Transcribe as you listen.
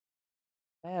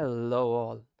Hello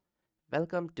all,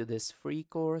 welcome to this free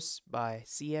course by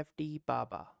CFD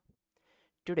Baba.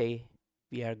 Today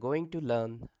we are going to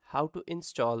learn how to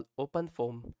install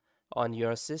OpenFOAM on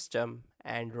your system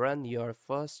and run your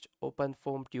first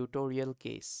OpenFOAM tutorial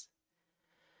case.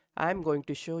 I am going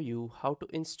to show you how to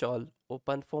install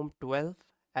OpenFOAM 12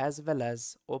 as well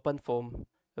as OpenFOAM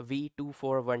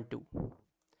v2412.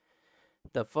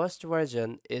 The first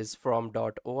version is from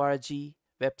 .org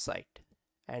website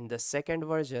and the second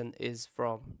version is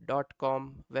from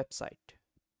 .com website.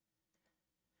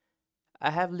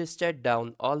 I have listed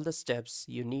down all the steps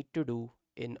you need to do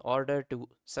in order to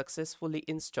successfully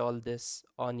install this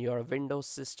on your Windows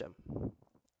system.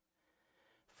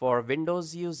 For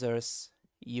Windows users,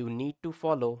 you need to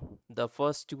follow the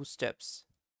first two steps.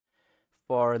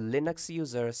 For Linux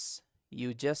users,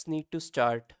 you just need to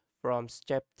start from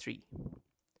step 3.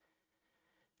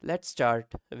 Let's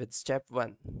start with step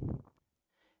 1.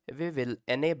 We will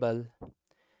enable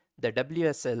the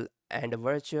WSL and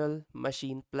virtual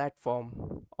machine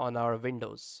platform on our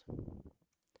Windows.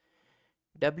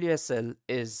 WSL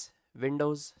is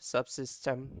Windows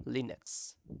Subsystem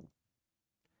Linux.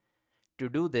 To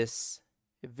do this,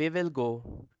 we will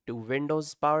go to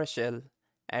Windows PowerShell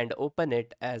and open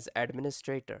it as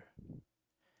administrator.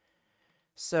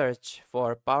 Search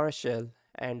for PowerShell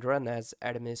and run as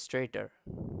administrator.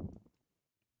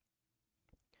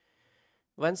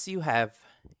 Once you have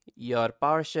your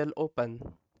PowerShell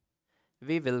open,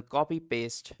 we will copy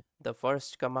paste the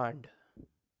first command.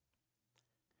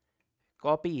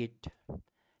 Copy it,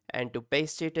 and to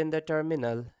paste it in the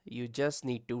terminal, you just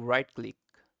need to right click.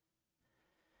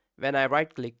 When I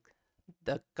right click,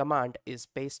 the command is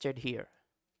pasted here.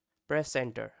 Press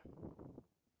enter.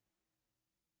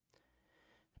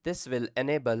 This will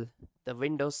enable the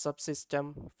Windows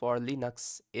subsystem for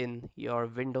Linux in your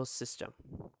Windows system.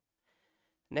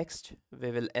 Next,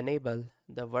 we will enable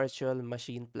the virtual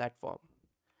machine platform.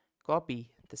 Copy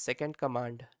the second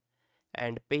command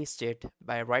and paste it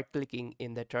by right-clicking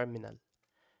in the terminal.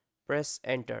 Press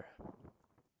enter.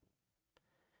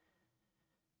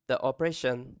 The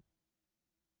operation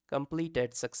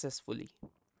completed successfully.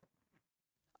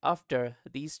 After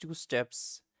these two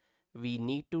steps, we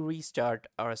need to restart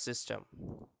our system.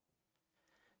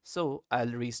 So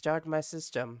I'll restart my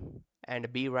system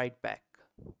and be right back.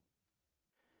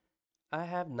 I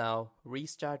have now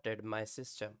restarted my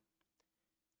system.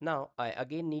 Now I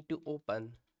again need to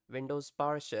open Windows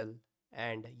PowerShell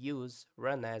and use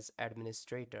Run as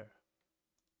Administrator.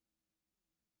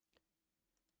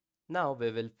 Now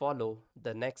we will follow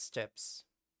the next steps.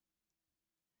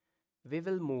 We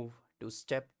will move to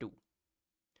step 2.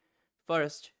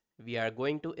 First, we are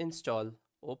going to install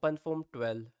OpenFOAM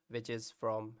 12, which is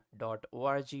from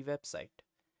 .org website.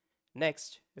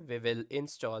 Next, we will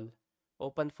install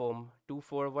OpenFOAM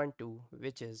 2412,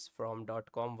 which is from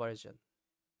 .com version.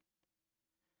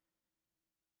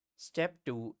 Step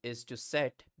 2 is to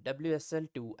set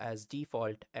WSL2 as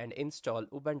default and install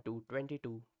Ubuntu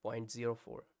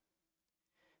 22.04.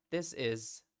 This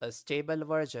is a stable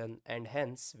version and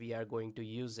hence we are going to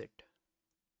use it.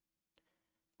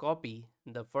 Copy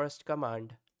the first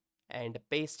command and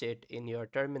paste it in your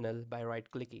terminal by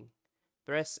right-clicking.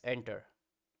 Press enter.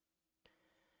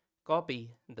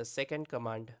 Copy the second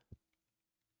command.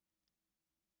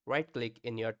 Right-click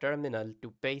in your terminal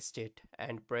to paste it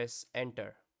and press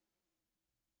enter.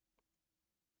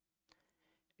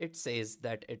 It says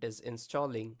that it is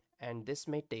installing and this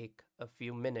may take a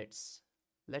few minutes.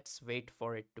 Let's wait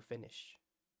for it to finish.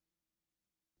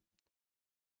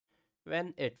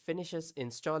 When it finishes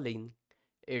installing,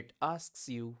 it asks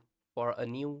you for a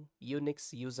new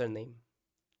Unix username.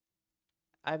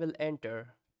 I will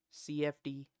enter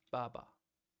CFD Baba.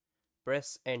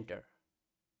 Press enter.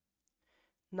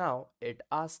 Now it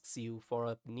asks you for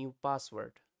a new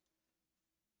password.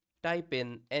 Type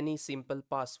in any simple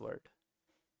password.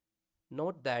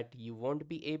 Note that you won't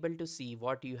be able to see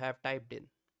what you have typed in,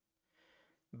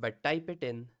 but type it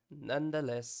in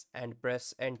nonetheless and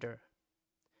press enter.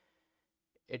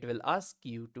 It will ask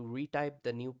you to retype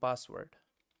the new password.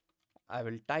 I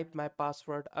will type my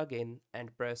password again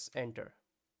and press enter.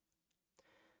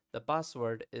 The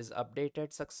password is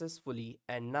updated successfully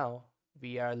and now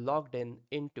we are logged in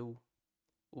into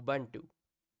Ubuntu.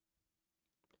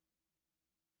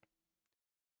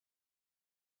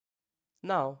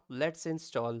 Now let's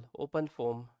install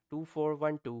OpenFOAM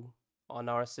 2412 on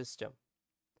our system.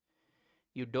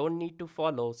 You don't need to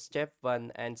follow step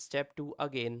 1 and step 2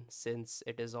 again since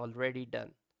it is already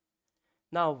done.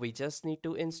 Now we just need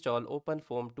to install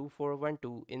OpenFOAM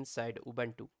 2412 inside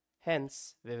Ubuntu.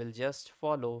 Hence, we will just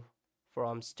follow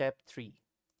from step 3.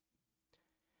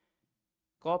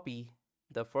 copy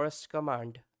the first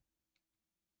command,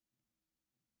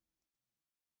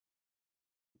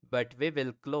 but we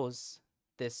will close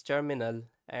this terminal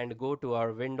and go to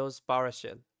our Windows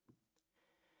PowerShell.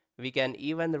 We can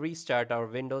even restart our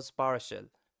Windows PowerShell.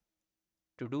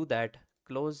 To do that,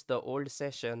 close the old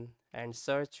session and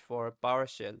search for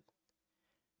PowerShell.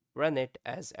 Run it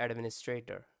as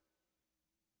administrator.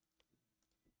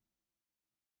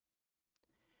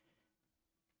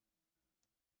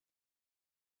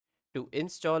 To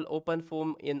install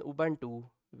OpenFOAM in Ubuntu,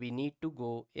 we need to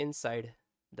go inside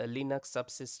the Linux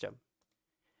subsystem.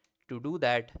 To do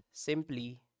that,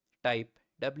 simply type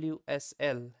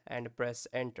WSL and press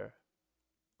enter.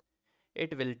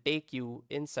 It will take you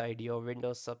inside your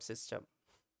Windows subsystem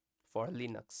for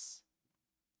Linux.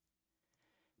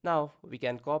 Now we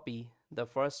can copy the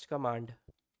first command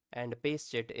and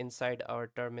paste it inside our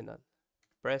terminal.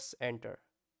 Press enter.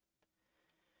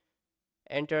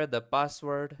 Enter the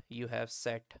password you have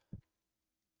set.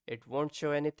 It won't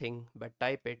show anything, but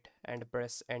type it and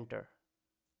press enter.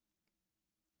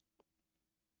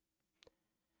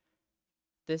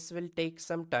 This will take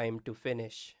some time to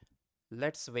finish.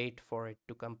 Let's wait for it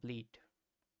to complete.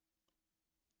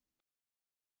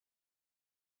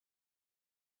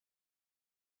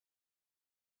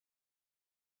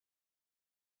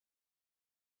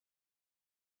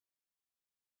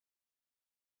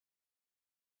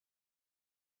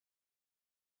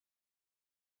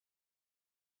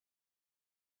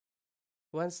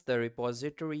 Once the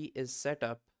repository is set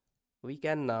up, we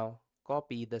can now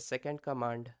copy the second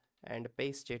command and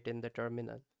paste it in the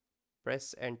terminal.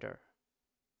 Press enter.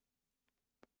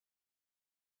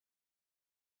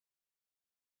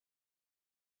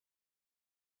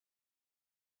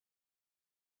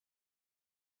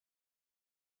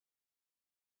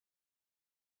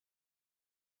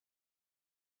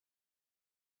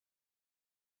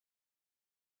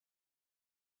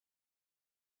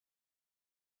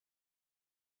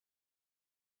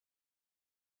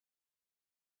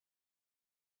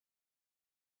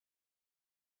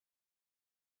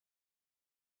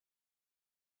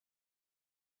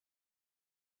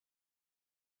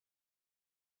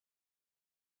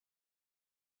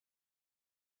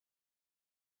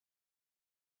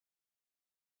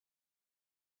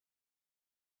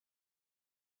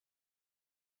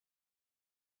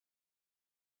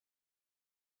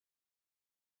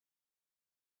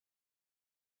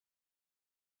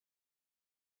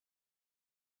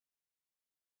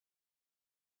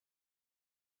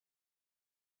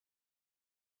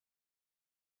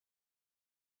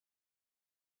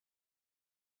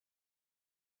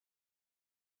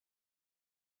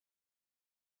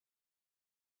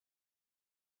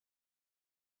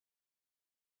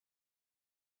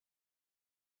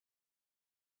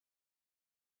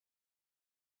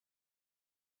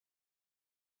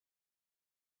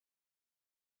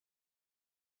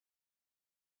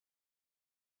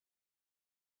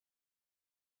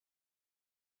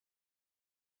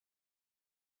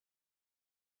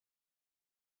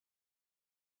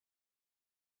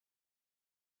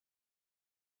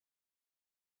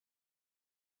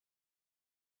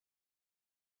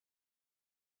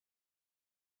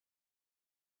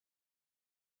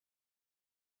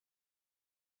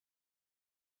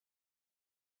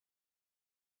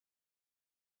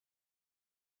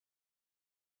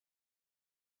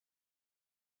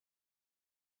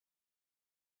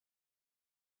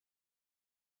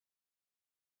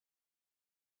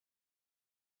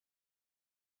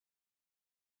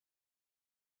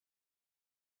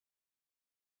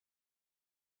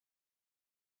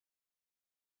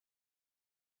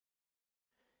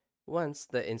 Once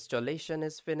the installation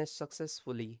is finished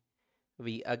successfully,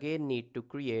 we again need to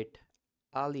create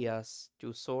alias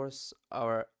to source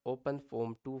our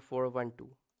OpenFOAM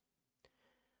 2412.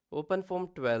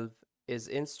 OpenFOAM 12 is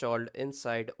installed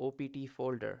inside OPT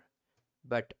folder,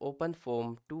 but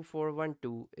OpenFOAM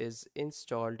 2412 is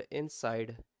installed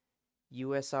inside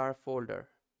USR folder.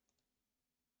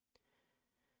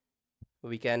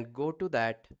 We can go to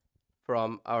that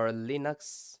from our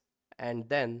Linux and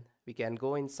then we can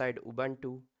go inside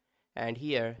Ubuntu, and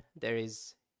here there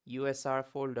is USR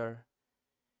folder.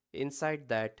 Inside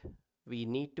that we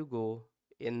need to go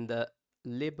in the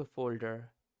lib folder.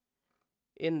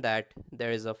 In that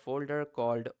there is a folder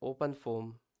called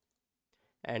OpenFOAM,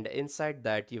 and inside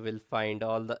that you will find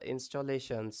all the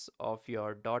installations of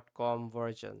your .com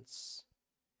versions.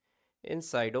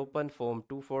 Inside OpenFOAM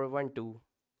 2412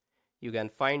 you can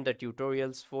find the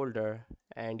tutorials folder,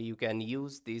 and you can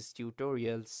use these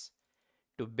tutorials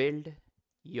to build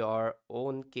your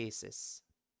own cases.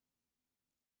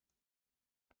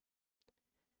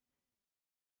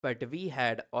 But we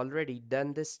had already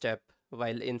done this step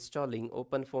while installing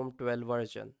OpenFOAM 12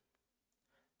 version.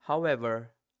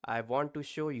 However, I want to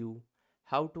show you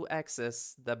how to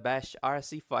access the bash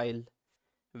rc file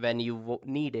when you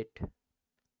need it.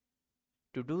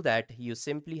 To do that, you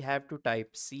simply have to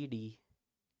type cd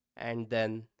and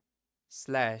then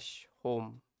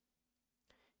 /home.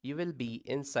 You will be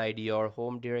inside your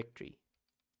home directory.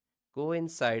 Go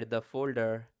inside the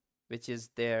folder which is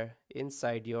there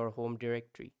inside your home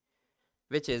directory,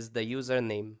 which is the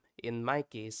username. In my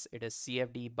case, it is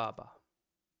CFD Baba.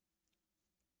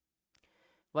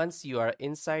 Once you are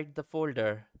inside the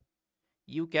folder,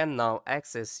 you can now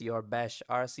access your bash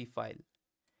rc file.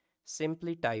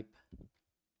 Simply type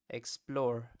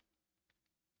explore.exe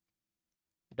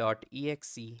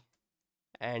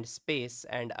and space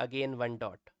and again one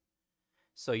dot.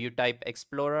 So you type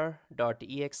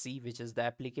explorer.exe, which is the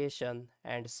application,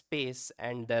 and space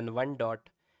and then one dot,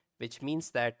 which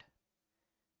means that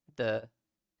the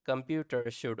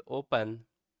computer should open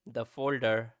the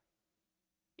folder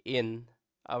in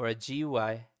our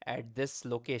GUI at this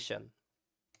location.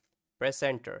 Press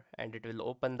enter and it will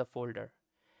open the folder.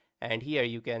 And here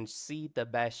you can see the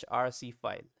bash rc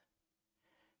file.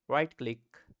 Right click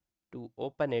to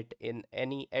open it in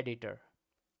any editor.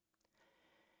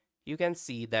 You can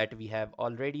see that we have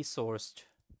already sourced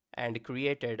and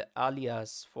created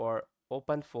alias for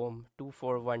OpenFOAM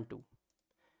 2412.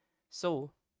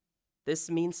 So this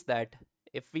means that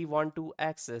if we want to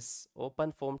access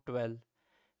OpenFOAM 12,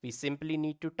 we simply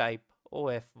need to type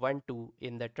OF12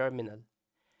 in the terminal.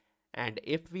 And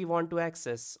if we want to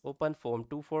access OpenFOAM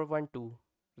 2412,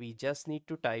 we just need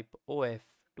to type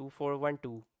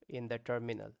OF2412 in the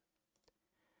terminal.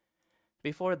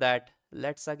 Before that,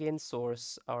 let's again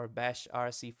source our bash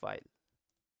rc file.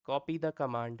 Copy the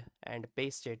command and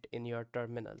paste it in your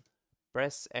terminal.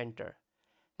 Press enter.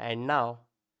 And now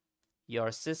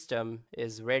your system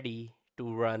is ready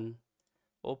to run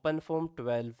OpenFOAM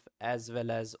 12 as well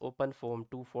as OpenFOAM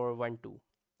 2412.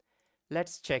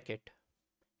 Let's check it.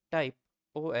 Type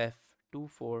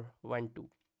OF2412.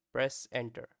 Press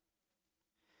enter.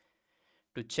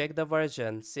 To check the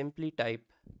version, simply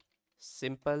type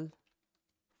simple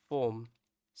foam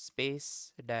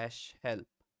space -help.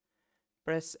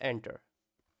 Press enter.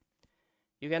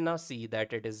 You can now see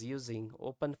that it is using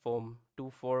OpenFOAM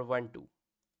 2412.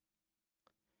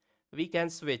 We can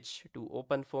switch to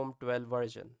OpenFOAM 12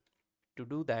 version. To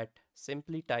do that,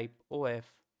 simply type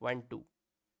OF12.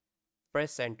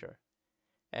 Press enter.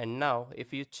 And now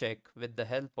if you check with the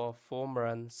help of foam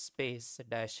run space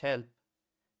 -help,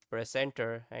 press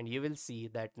enter and you will see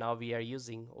that now we are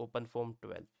using OpenFOAM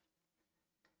 12.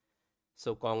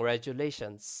 So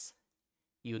congratulations,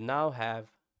 you now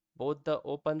have both the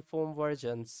OpenFOAM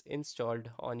versions installed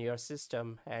on your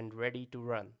system and ready to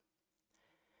run.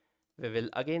 We will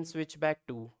again switch back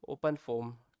to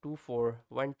OpenFOAM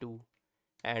 2412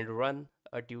 and run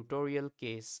a tutorial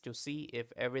case to see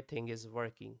if everything is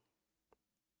working.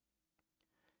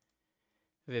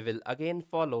 We will again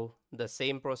follow the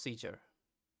same procedure.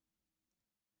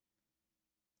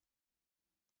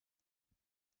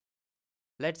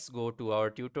 Let's go to our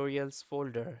tutorials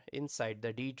folder inside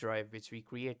the D drive which we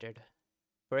created.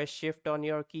 Press Shift on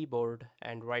your keyboard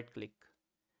and right click.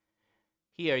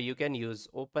 Here you can use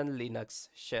Open Linux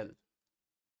Shell.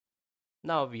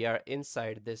 Now we are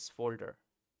inside this folder.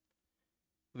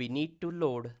 We need to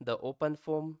load the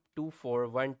OpenFOAM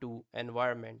 2412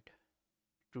 environment.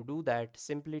 To do that,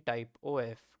 simply type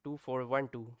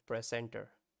OF2412, press enter.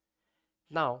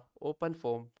 Now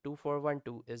OpenFOAM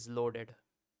 2412 is loaded.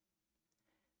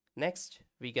 Next,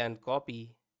 we can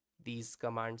copy these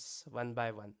commands one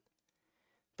by one.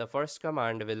 The first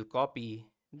command will copy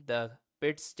the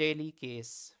pitsdaily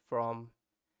case from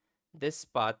this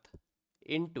path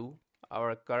into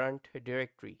our current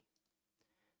directory.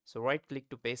 So right click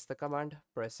to paste the command,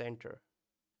 press enter.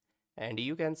 And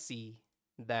you can see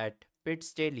that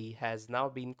pitsdaily has now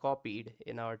been copied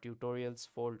in our tutorials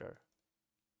folder.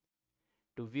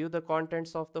 To view the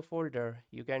contents of the folder,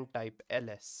 you can type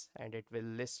ls and it will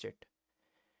list it.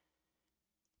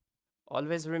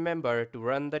 Always remember, to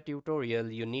run the tutorial,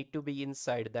 you need to be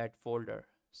inside that folder.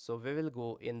 So we will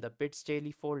go in the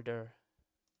pitsdaily folder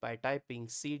by typing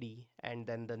cd and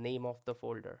then the name of the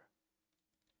folder.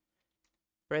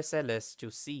 Press ls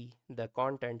to see the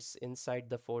contents inside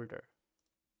the folder.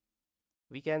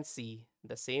 We can see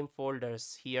the same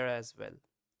folders here as well.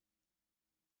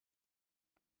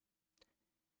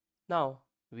 Now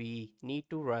we need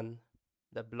to run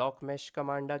the block mesh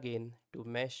command again to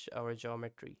mesh our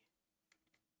geometry.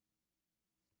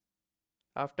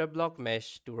 After block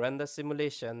mesh, to run the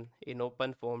simulation in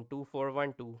OpenFOAM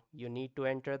 2412, you need to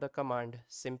enter the command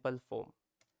simpleFOAM.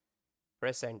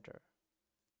 Press enter.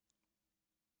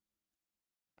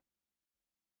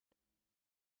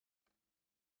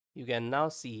 You can now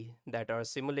see that our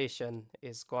simulation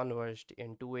is converged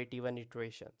in 281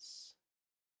 iterations.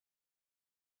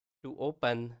 To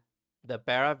open the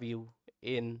ParaView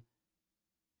in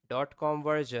 .com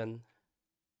version,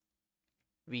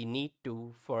 we need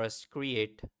to first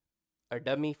create a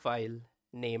dummy file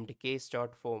named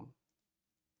case.foam.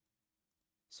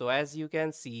 So as you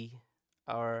can see,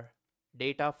 our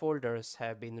data folders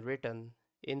have been written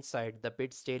inside the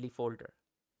bits daily folder.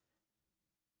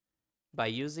 By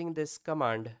using this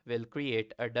command, we'll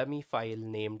create a dummy file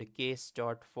named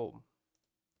case.foam.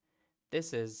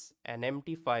 This is an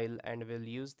empty file and we'll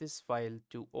use this file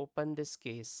to open this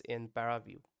case in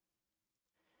ParaView.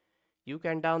 You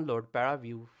can download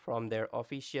ParaView from their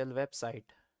official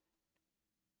website.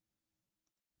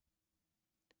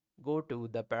 Go to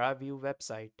the ParaView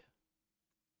website,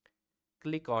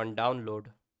 click on download,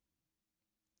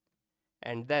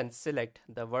 and then select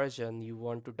the version you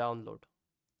want to download.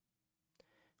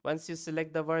 Once you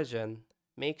select the version,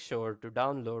 make sure to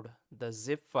download the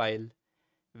zip file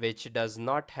which does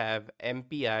not have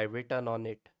MPI written on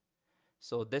it.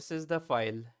 So this is the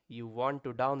file you want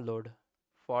to download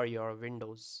for your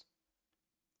Windows.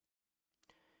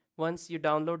 Once you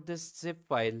download this zip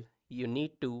file, you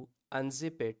need to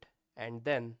unzip it and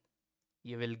then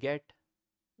you will get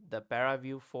the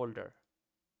ParaView folder.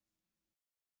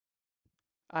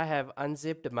 I have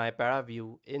unzipped my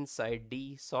ParaView inside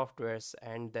D softwares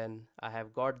and then I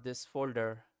have got this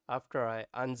folder after I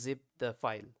unzip the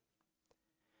file.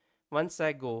 Once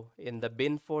I go in the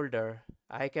bin folder,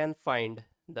 I can find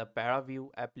the ParaView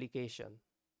application.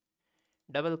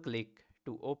 Double click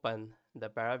to open the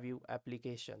ParaView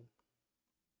application.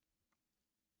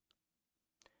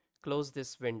 Close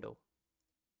this window.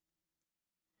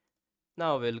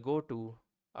 Now we'll go to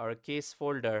our case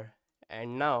folder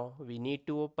and now we need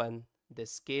to open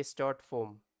this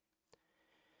case.foam.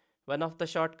 One of the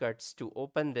shortcuts to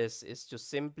open this is to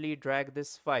simply drag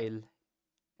this file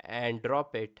and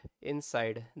drop it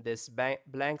inside this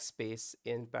blank space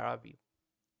in ParaView.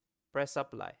 Press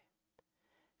apply.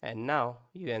 And now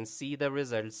you can see the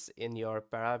results in your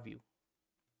ParaView.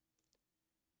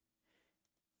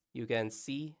 You can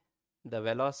see the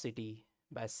velocity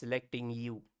by selecting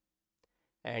U.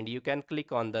 And you can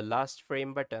click on the last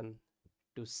frame button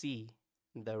to see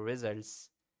the results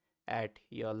at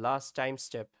your last time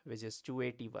step, which is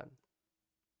 281.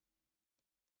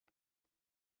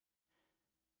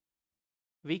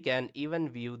 We can even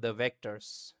view the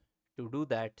vectors. To do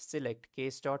that, select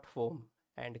case.foam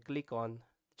and click on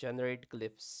generate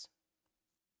glyphs.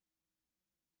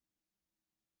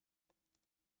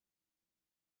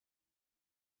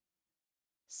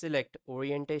 Select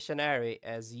orientation array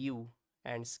as U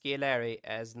and scale array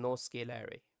as no scale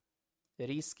array.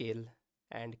 Rescale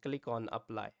and click on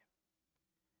apply.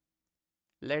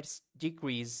 Let's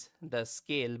decrease the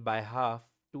scale by half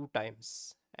 2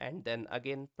 times and then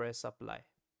again press apply.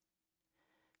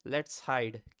 Let's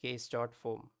hide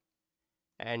case.foam.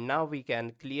 And now we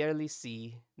can clearly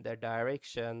see the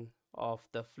direction of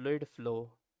the fluid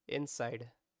flow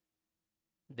inside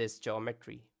this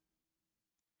geometry.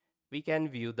 We can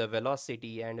view the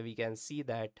velocity and we can see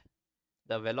that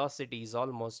the velocity is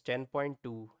almost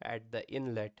 10.2 at the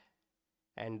inlet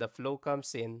and the flow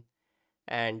comes in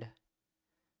and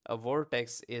a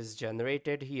vortex is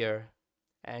generated here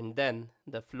and then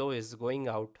the flow is going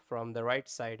out from the right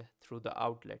side through the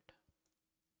outlet.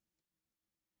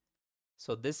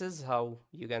 So this is how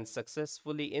you can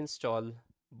successfully install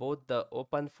both the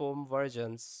OpenFOAM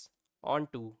versions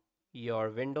onto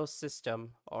your Windows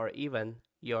system or even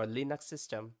your Linux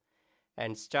system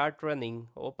and start running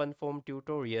OpenFOAM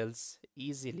tutorials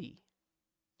easily.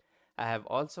 I have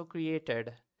also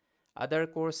created other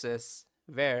courses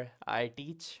where I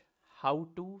teach how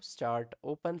to start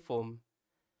OpenFOAM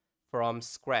from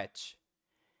scratch.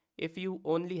 If you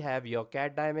only have your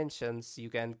CAD dimensions, you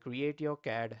can create your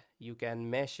CAD, you can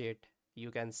mesh it,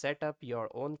 you can set up your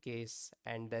own case,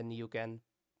 and then you can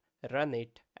run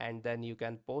it, and then you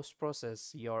can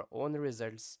post-process your own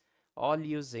results, all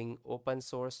using open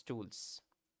source tools.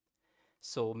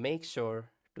 So make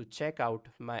sure to check out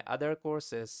my other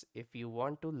courses if you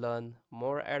want to learn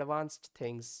more advanced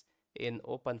things in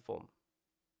OpenFOAM.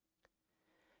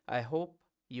 I hope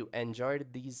you enjoyed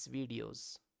these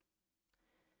videos.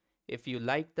 If you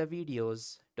like the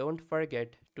videos, don't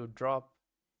forget to drop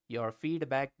your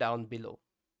feedback down below.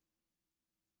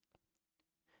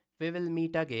 We will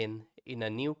meet again in a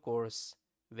new course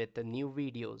with the new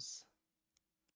videos.